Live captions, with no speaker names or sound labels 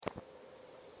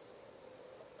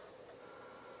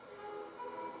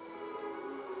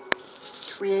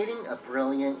Creating a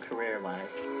Brilliant Career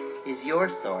Life is your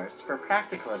source for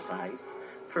practical advice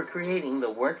for creating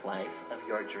the work life of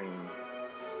your dreams.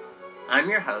 I'm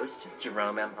your host,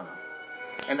 Jerome M. Hoff,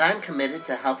 and I'm committed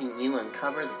to helping you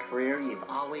uncover the career you've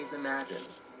always imagined.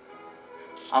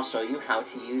 I'll show you how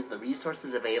to use the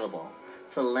resources available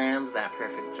to land that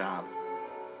perfect job.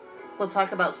 We'll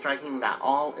talk about striking that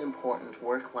all-important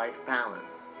work-life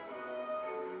balance.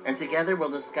 And together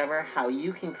we'll discover how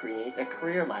you can create a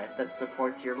career life that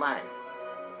supports your life,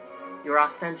 your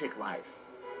authentic life,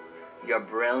 your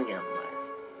brilliant life.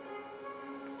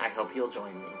 I hope you'll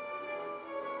join me.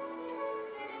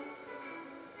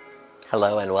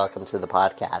 Hello and welcome to the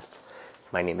podcast.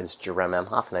 My name is Jerome M.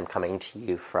 Hoff and I'm coming to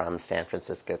you from San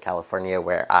Francisco, California,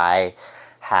 where I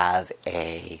have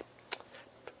a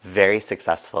very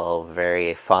successful,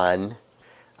 very fun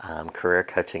career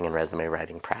coaching and resume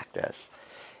writing practice.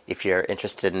 If you're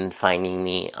interested in finding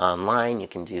me online, you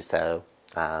can do so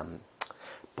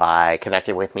by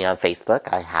connecting with me on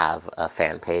Facebook. I have a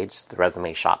fan page, The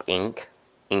Resume Shop Inc.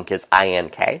 Inc is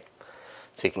I-N-K.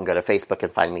 So you can go to Facebook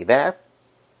and find me there.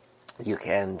 You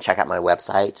can check out my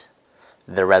website,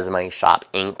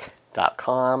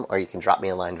 theresumeshopinc.com, or you can drop me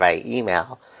a line via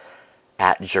email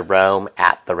at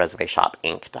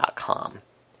jerome@theresumeshopinc.com.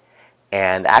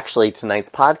 And actually,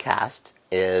 tonight's podcast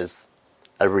is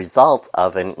a result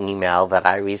of an email that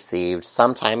I received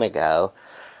some time ago,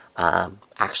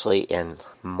 actually in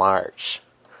March.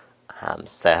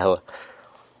 So,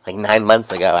 like 9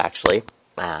 months ago, actually,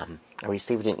 I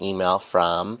received an email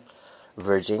from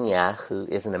Virginia, who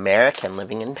is an American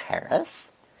living in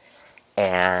Paris,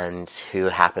 and who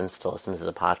happens to listen to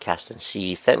the podcast. And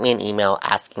she sent me an email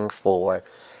asking for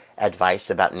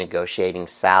advice about negotiating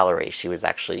salary. She was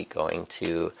actually going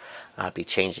to be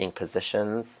changing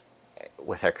positions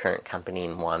with her current company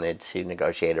and wanted to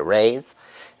negotiate a raise,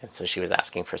 and so she was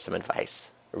asking for some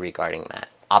advice regarding that.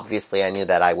 Obviously, I knew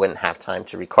that I wouldn't have time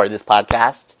to record this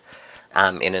podcast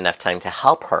in enough time to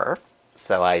help her,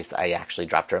 so I actually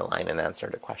dropped her a line and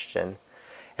answered a question,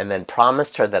 and then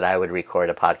promised her that I would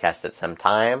record a podcast at some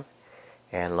time,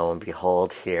 and lo and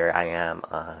behold, here I am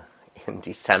in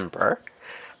December,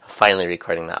 finally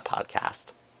recording that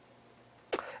podcast.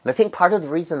 And I think part of the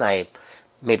reason I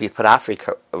maybe put off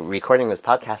recording this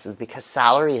podcast is because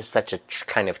salary is such a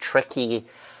kind of tricky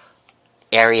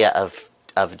area of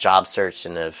job search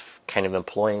and of kind of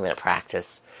employment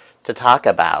practice to talk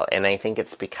about. And I think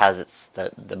it's because it's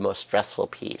the most stressful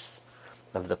piece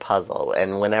of the puzzle.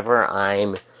 And whenever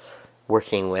I'm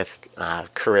working with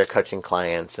career coaching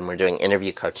clients and we're doing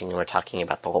interview coaching and we're talking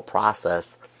about the whole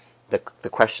process, the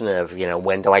question of,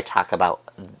 when do I talk about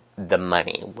the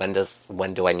money? When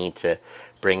do I need to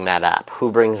bring that up?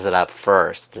 Who brings it up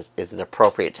first? Is it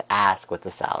appropriate to ask what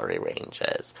the salary range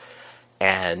is?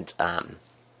 And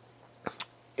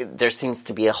there seems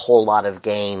to be a whole lot of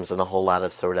games and a whole lot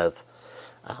of sort of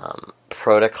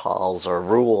protocols or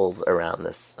rules around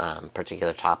this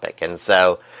particular topic. And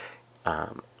so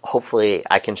hopefully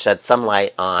I can shed some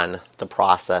light on the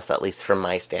process, at least from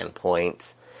my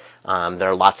standpoint. There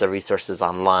are lots of resources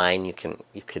online. You can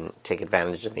take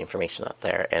advantage of the information out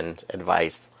there and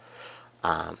advice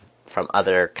from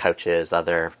other coaches,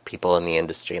 other people in the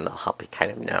industry, and they'll help you kind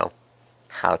of know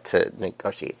how to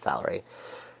negotiate salary.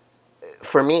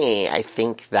 For me, I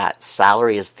think that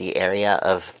salary is the area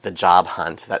of the job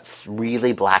hunt that's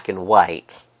really black and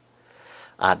white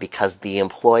because the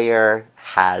employer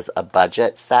has a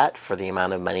budget set for the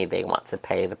amount of money they want to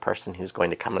pay the person who's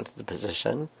going to come into the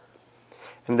position.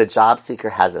 And the job seeker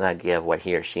has an idea of what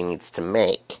he or she needs to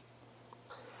make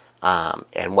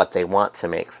and what they want to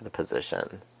make for the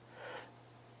position.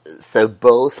 So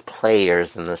both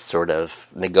players in this sort of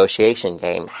negotiation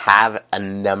game have a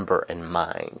number in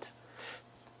mind.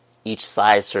 Each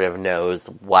side sort of knows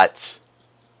what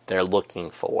they're looking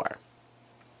for.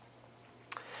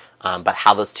 But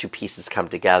how those two pieces come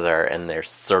together and their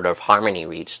sort of harmony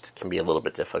reached can be a little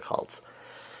bit difficult.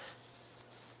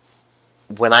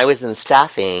 When I was in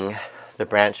staffing, the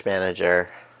branch manager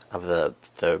of the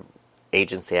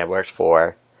agency I worked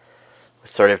for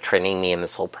was sort of training me in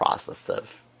this whole process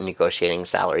of negotiating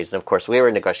salaries. And of course, we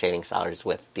were negotiating salaries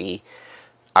with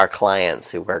our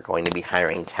clients who were going to be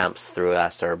hiring temps through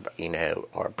us, or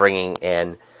bringing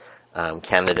in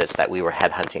candidates that we were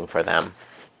headhunting for them,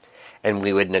 and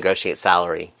we would negotiate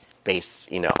salary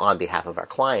based, on behalf of our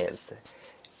clients.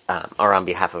 Or on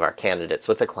behalf of our candidates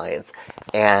with the clients.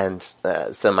 And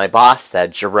so my boss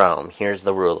said, Jerome, here's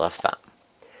the rule of thumb.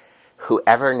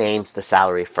 Whoever names the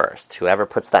salary first, whoever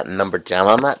puts that number down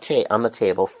on the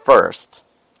table first,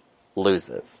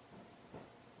 loses.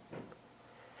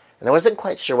 And I wasn't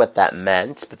quite sure what that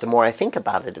meant, but the more I think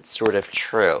about it, it's sort of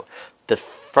true. The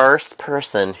first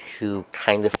person who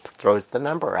kind of throws the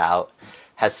number out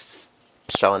has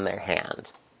shown their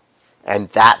hand. And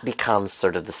that becomes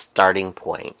sort of the starting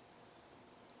point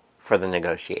for the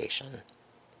negotiation.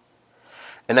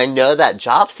 And I know that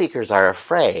job seekers are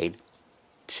afraid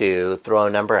to throw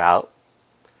a number out,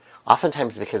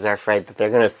 oftentimes because they're afraid that they're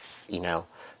going to,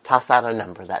 toss out a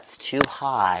number that's too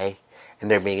high, and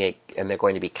they're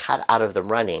going to be cut out of the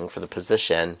running for the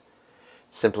position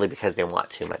simply because they want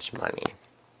too much money.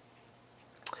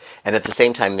 And at the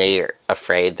same time, they're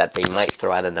afraid that they might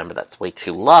throw out a number that's way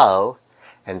too low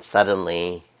and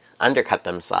suddenly undercut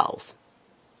themselves.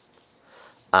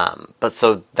 But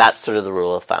so that's sort of the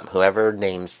rule of thumb. Whoever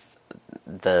names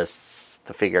the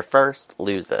figure first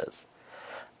loses.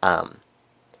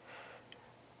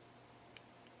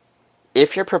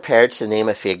 If you're prepared to name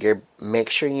a figure, make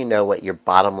sure you know what your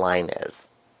bottom line is,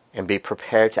 and be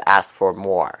prepared to ask for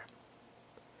more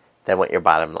than what your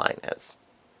bottom line is.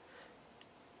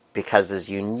 Because as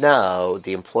you know,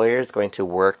 the employer is going to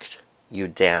work you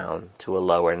down to a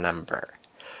lower number.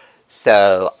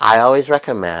 So I always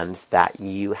recommend that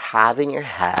you have in your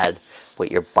head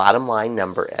what your bottom line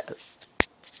number is.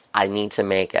 I need to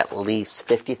make at least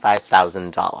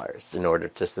 $55,000 in order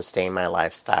to sustain my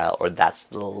lifestyle, or that's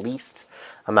the least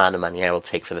amount of money I will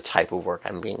take for the type of work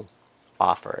I'm being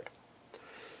offered.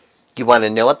 You want to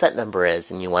know what that number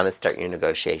is, and you want to start your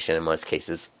negotiation, in most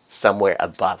cases, somewhere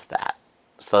above that.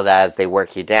 So that as they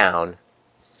work you down,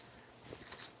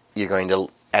 you're going to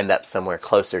end up somewhere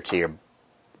closer to your,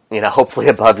 hopefully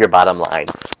above your bottom line,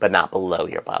 but not below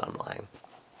your bottom line.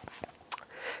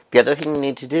 The other thing you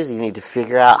need to do is you need to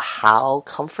figure out how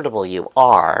comfortable you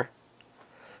are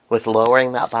with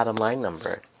lowering that bottom line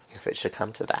number, if it should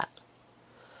come to that.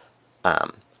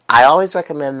 I always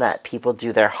recommend that people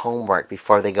do their homework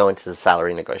before they go into the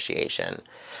salary negotiation.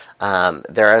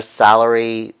 There are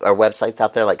salary or websites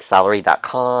out there like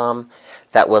salary.com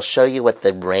that will show you what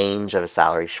the range of a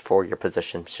salary for your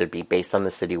position should be based on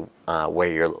the city where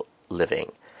you're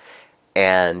living.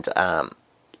 And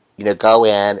go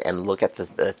in and look at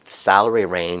the salary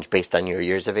range based on your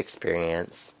years of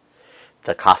experience,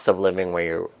 the cost of living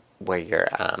where you're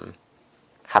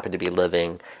happen to be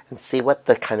living, and see what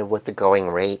the going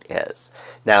rate is.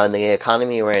 Now, in the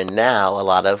economy we're in now, a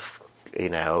lot of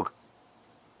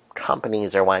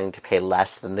companies are wanting to pay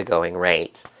less than the going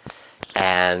rate,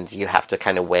 and you have to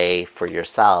kind of weigh for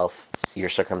yourself your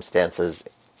circumstances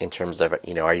in terms of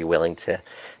are you willing to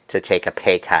take a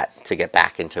pay cut to get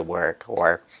back into work,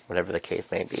 or whatever the case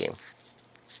may be.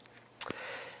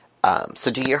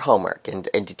 So do your homework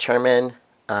and determine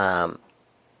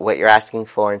what you're asking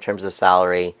for in terms of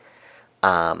salary,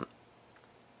 and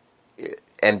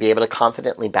be able to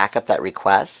confidently back up that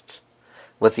request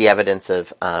with the evidence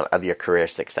of your career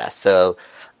success. So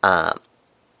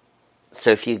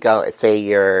if you go, say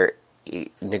you're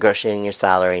negotiating your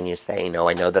salary and you say,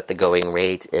 I know that the going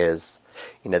rate is,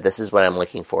 this is what I'm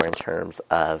looking for in terms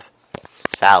of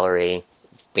salary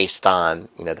based on,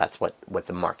 that's what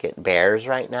the market bears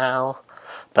right now.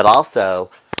 But also,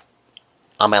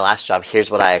 on my last job, here's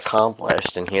what I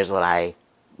accomplished, and here's what I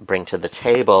bring to the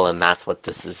table, and that's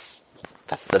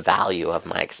the value of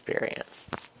my experience.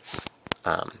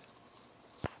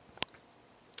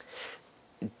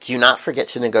 Do not forget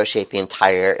to negotiate the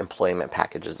entire employment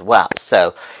package as well.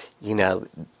 So,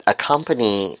 a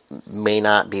company may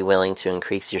not be willing to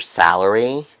increase your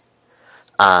salary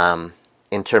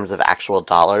in terms of actual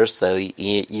dollars, so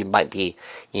you might be,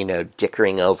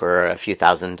 dickering over a few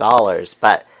 $1,000s,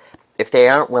 but if they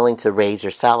aren't willing to raise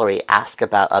your salary, ask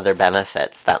about other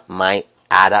benefits that might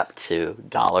add up to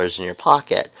dollars in your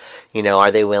pocket.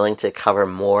 Are they willing to cover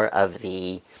more of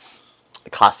the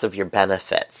cost of your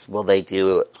benefits? Will they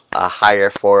do a higher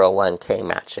 401k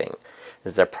matching?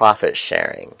 Is there profit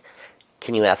sharing?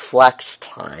 Can you have flex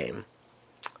time?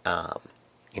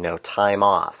 Time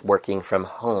off, working from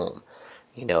home,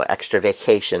 extra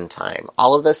vacation time.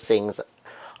 All of those things,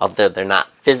 although they're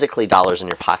not physically dollars in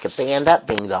your pocket, they end up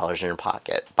being dollars in your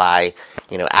pocket by,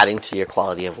 adding to your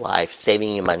quality of life,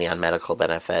 saving you money on medical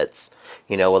benefits.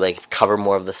 Will they cover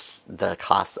more of the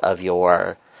costs of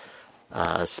your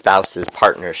spouse's,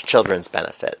 partner's, children's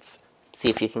benefits? See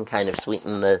if you can kind of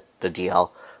sweeten the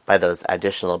deal by those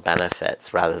additional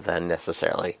benefits rather than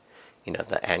necessarily,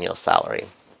 the annual salary.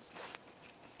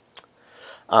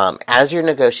 As you're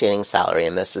negotiating salary,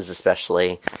 and this is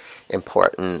especially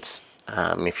important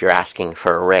if you're asking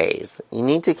for a raise, you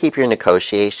need to keep your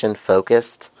negotiation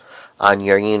focused on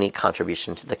your unique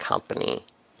contribution to the company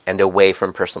and away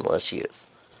from personal issues.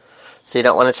 So you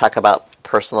don't want to talk about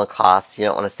personal costs. You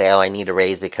don't want to say, oh, I need a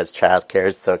raise because childcare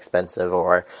is so expensive,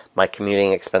 or my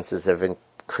commuting expenses have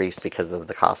increased because of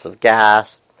the cost of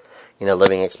gas.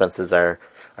 Living expenses are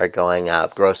going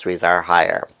up. Groceries are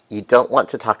higher. You don't want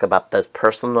to talk about those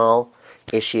personal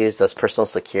issues, those personal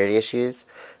security issues,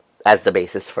 as the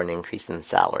basis for an increase in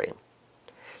salary.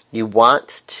 You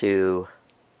want to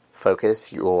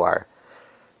focus your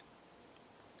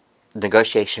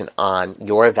negotiation on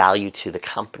your value to the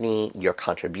company, your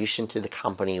contribution to the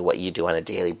company, what you do on a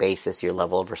daily basis, your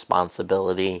level of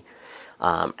responsibility,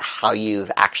 how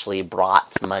you've actually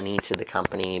brought money to the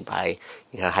company by,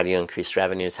 have you increased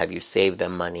revenues, have you saved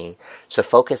them money. So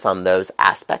focus on those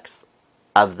aspects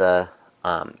of the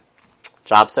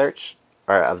job search,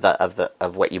 or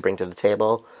of what you bring to the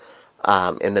table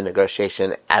in the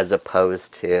negotiation, as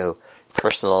opposed to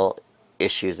personal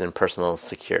issues and personal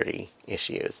security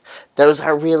issues. Those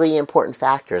are really important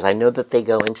factors. I know that they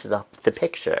go into the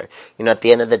picture. At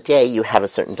the end of the day, you have a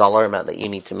certain dollar amount that you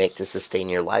need to make to sustain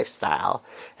your lifestyle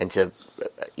and to,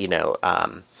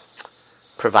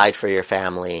 provide for your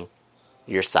family,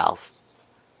 yourself.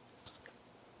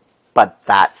 But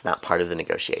that's not part of the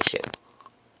negotiation.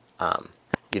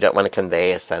 You don't want to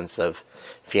convey a sense of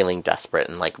feeling desperate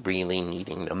and really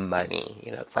needing the money.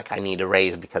 It's like, I need a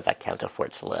raise because I can't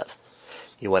afford to live.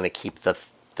 You want to keep the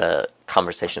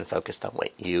conversation focused on what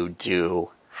you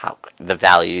do, the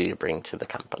value you bring to the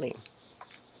company.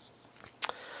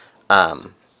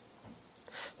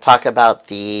 Talk about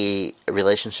the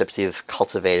relationships you've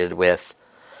cultivated with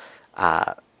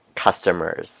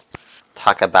customers.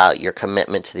 Talk about your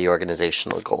commitment to the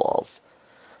organizational goals.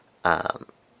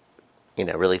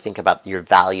 Really think about your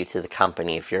value to the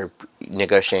company. If you're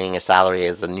negotiating a salary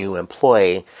as a new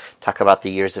employee, talk about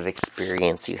the years of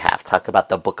experience you have. Talk about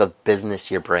the book of business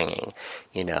you're bringing.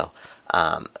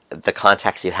 The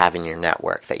contacts you have in your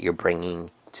network that you're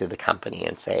bringing to the company,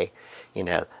 and say,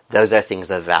 those are things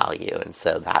of value, and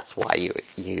so that's why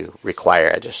you require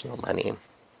additional money.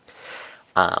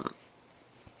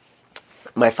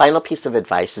 My final piece of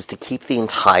advice is to keep the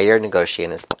entire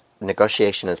negotiation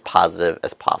as positive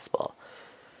as possible.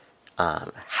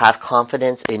 Have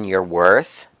confidence in your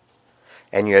worth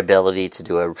and your ability to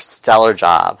do a stellar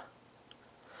job,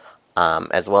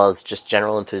 as well as just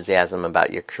general enthusiasm about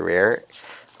your career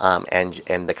and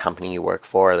the company you work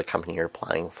for, or the company you're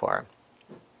applying for.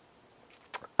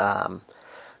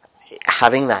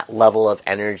 Having that level of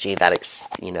energy, that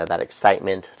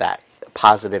excitement, that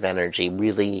positive energy,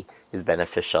 really is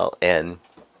beneficial in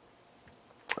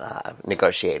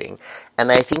negotiating.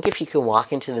 And I think if you can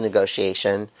walk into the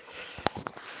negotiation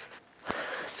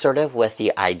sort of with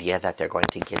the idea that they're going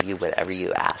to give you whatever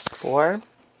you ask for,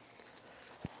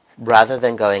 rather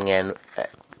than going in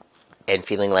and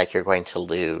feeling like you're going to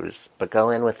lose, but go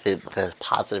in with the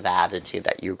positive attitude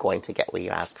that you're going to get what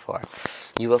you ask for,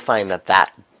 you will find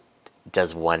that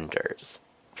does wonders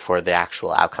for the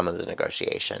actual outcome of the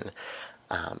negotiation.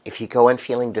 If you go in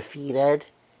feeling defeated,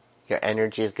 your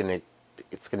energy is going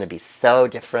to be so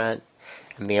different,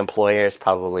 and the employer is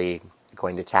probably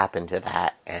going to tap into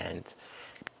that and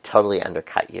totally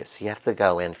undercut you. So you have to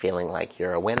go in feeling like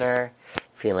you're a winner,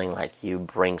 feeling like you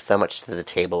bring so much to the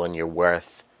table and you're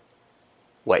worth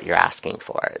what you're asking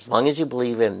for. As long as you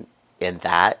believe in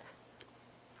that,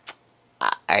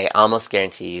 I almost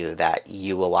guarantee you that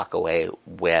you will walk away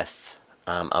with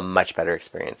a much better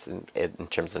experience in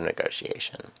terms of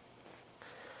negotiation.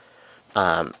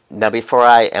 Now, before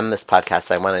I end this podcast,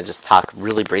 I want to just talk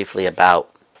really briefly about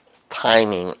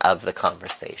timing of the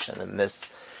conversation. And this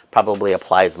probably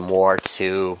applies more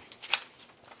to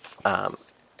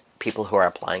people who are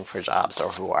applying for jobs, or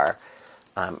who are,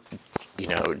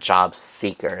 job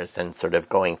seekers and sort of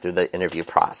going through the interview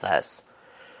process.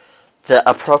 The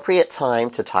appropriate time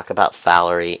to talk about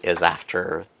salary is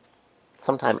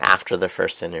sometime after the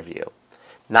first interview,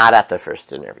 not at the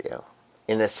first interview.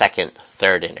 In the second,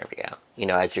 third interview,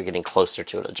 as you're getting closer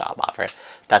to a job offer,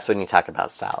 that's when you talk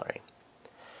about salary.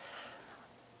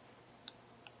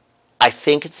 I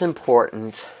think it's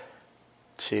important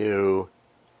to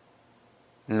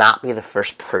not be the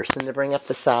first person to bring up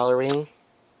the salary.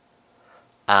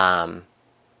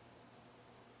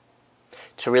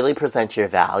 To really present your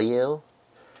value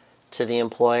to the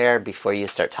employer before you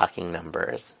start talking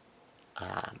numbers.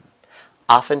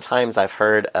 Oftentimes I've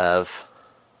heard of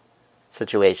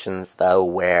situations, though,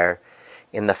 where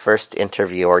in the first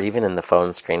interview, or even in the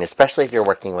phone screen, especially if you're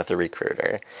working with a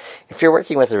recruiter,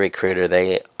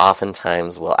 they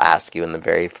oftentimes will ask you in the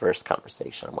very first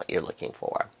conversation what you're looking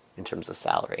for in terms of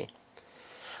salary.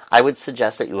 I would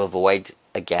suggest that you avoid,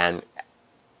 again,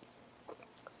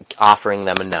 offering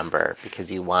them a number,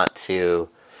 because you want to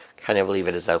kind of leave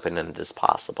it as open-ended as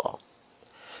possible.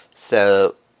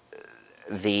 So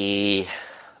the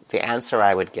answer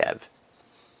I would give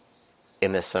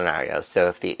in this scenario, so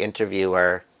if the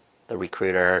interviewer, the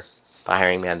recruiter, the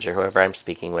hiring manager, whoever I'm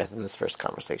speaking with in this first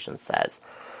conversation says,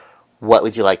 what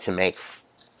would you like to make,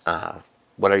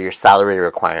 what are your salary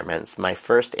requirements? My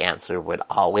first answer would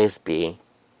always be,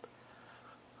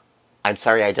 I'm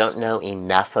sorry, I don't know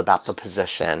enough about the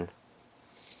position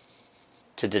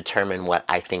to determine what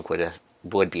I think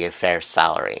would be a fair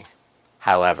salary.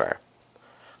 However,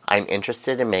 I'm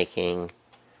interested in making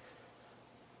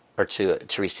or to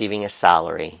receiving a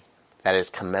salary that is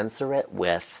commensurate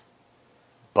with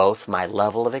both my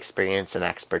level of experience and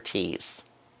expertise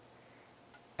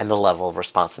and the level of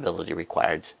responsibility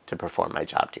required to perform my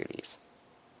job duties.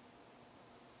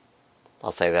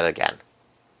 I'll say that again.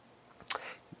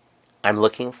 I'm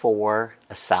looking for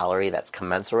a salary that's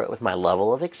commensurate with my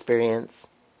level of experience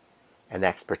and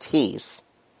expertise,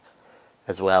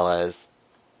 as well as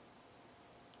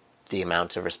the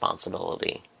amount of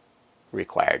responsibility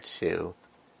required to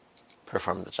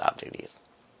perform the job duties.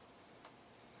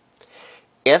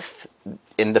 If,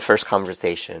 in the first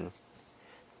conversation,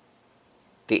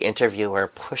 the interviewer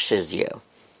pushes you,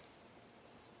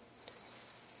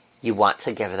 you want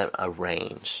to give them a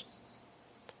range.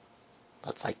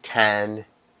 That's like $10,000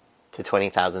 to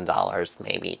 $20,000,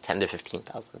 maybe $10,000 to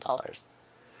 $15,000,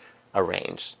 a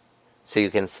range. So you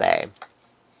can say,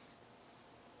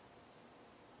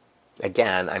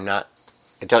 again, I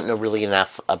don't know really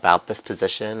enough about this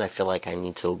position. I feel like I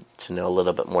need to know a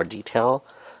little bit more detail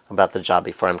about the job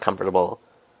before I'm comfortable,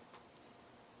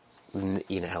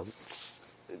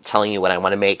 telling you what I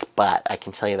want to make, but I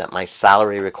can tell you that my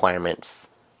salary requirements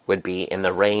would be in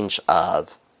the range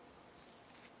of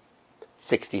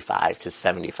 $65,000 to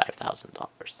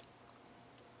 $75,000.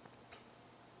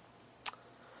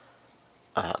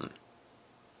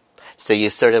 So you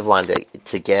sort of want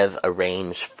to give a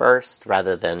range first,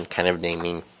 rather than kind of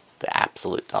naming the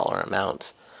absolute dollar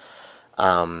amount.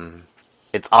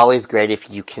 It's always great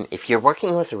if you're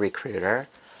working with a recruiter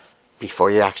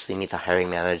before you actually meet the hiring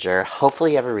manager.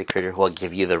 Hopefully you have a recruiter who will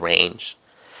give you the range.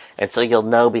 And so you'll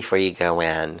know before you go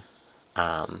in,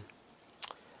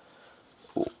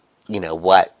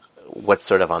 what's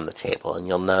sort of on the table, and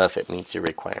you'll know if it meets your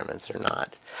requirements or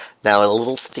not. Now, a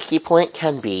little sticky point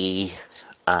can be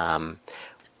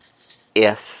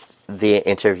if the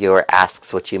interviewer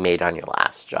asks what you made on your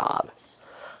last job.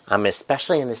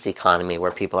 Especially in this economy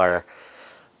where people are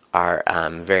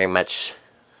very much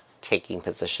taking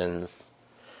positions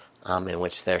in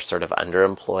which they're sort of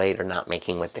underemployed or not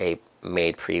making what they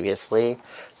made previously.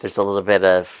 There's a little bit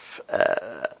of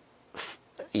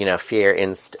fear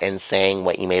in saying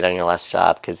what you made on your last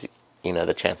job, because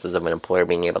the chances of an employer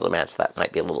being able to match that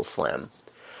might be a little slim.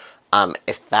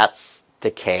 If that's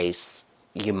the case,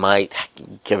 you might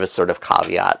give a sort of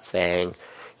caveat saying,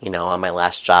 on my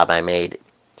last job I made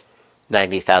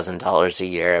 $90,000 a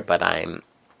year, but I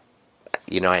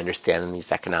understand in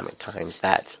these economic times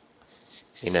that,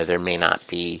 I may not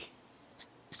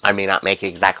make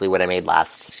exactly what I made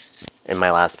in my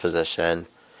last position,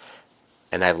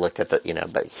 and I've looked at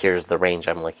but here's the range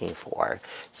I'm looking for.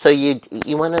 So you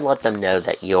want to let them know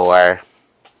that you're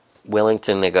willing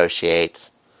to negotiate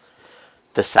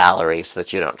the salary so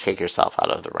that you don't take yourself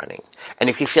out of the running. And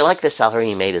if you feel like the salary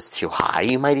you made is too high,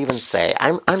 you might even say,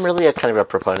 I'm really a kind of a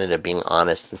proponent of being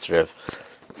honest and sort of,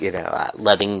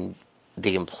 letting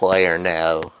the employer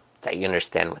know that you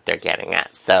understand what they're getting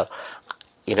at. So,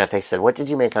 if they said, what did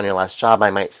you make on your last job? I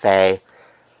might say,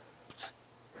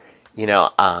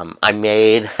 I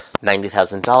made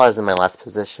 $90,000 in my last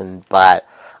position, but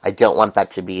I don't want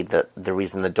that to be the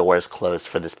reason the door is closed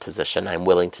for this position. I'm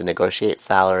willing to negotiate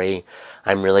salary.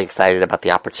 I'm really excited about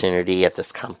the opportunity at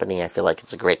this company. I feel like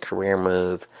it's a great career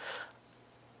move.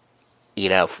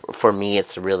 For me,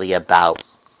 it's really about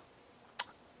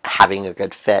having a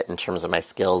good fit in terms of my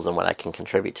skills and what I can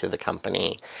contribute to the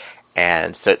company.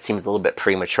 And so it seems a little bit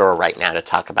premature right now to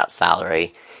talk about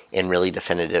salary in really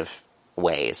definitive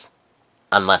ways,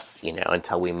 unless,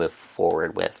 until we move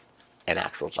forward with an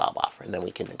actual job offer, and then we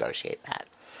can negotiate that.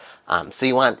 So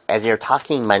you want, as you're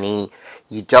talking money,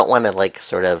 you don't want to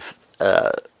sort of,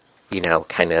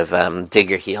 dig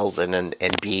your heels in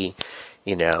and be,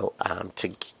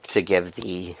 to give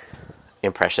the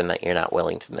impression that you're not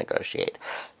willing to negotiate.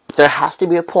 There has to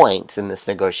be a point in this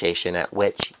negotiation at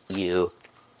which you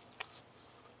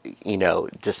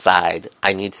decide,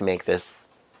 I need to make this,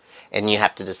 and you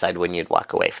have to decide when you'd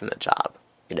walk away from the job,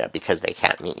 because they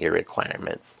can't meet your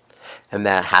requirements. And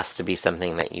that has to be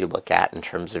something that you look at in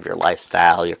terms of your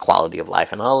lifestyle, your quality of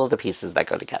life, and all of the pieces that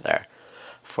go together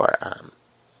for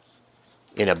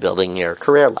building your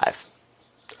career life.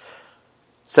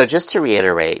 So just to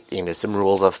reiterate, some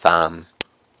rules of thumb.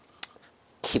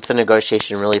 Keep the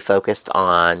negotiation really focused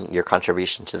on your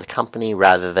contribution to the company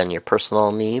rather than your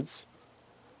personal needs.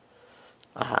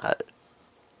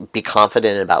 Be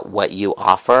confident about what you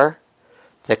offer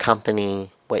the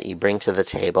company, what you bring to the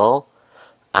table,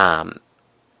 and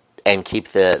keep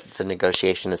the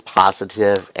negotiation as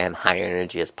positive and high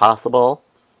energy as possible.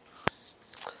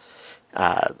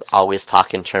 Always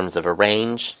talk in terms of a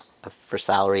range for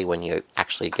salary when you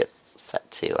actually get set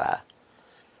to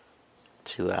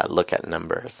look at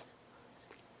numbers.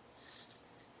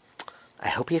 I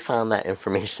hope you found that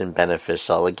information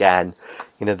beneficial. Again,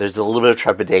 there's a little bit of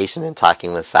trepidation in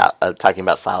talking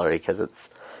about salary because it's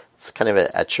kind of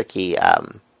a tricky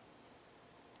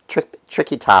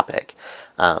tricky topic.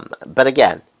 But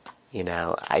again,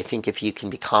 I think if you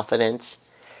can be confident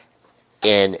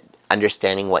in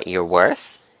understanding what you're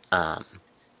worth,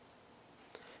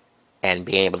 and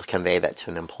being able to convey that to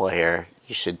an employer,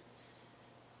 you should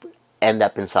end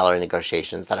up in salary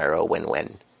negotiations that are a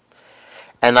win-win.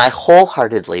 And I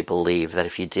wholeheartedly believe that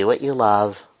if you do what you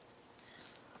love,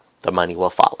 the money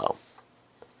will follow.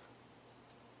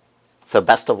 So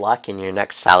best of luck in your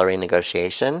next salary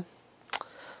negotiation.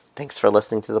 Thanks for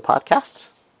listening to the podcast.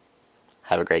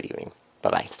 Have a great evening.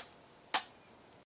 Bye-bye.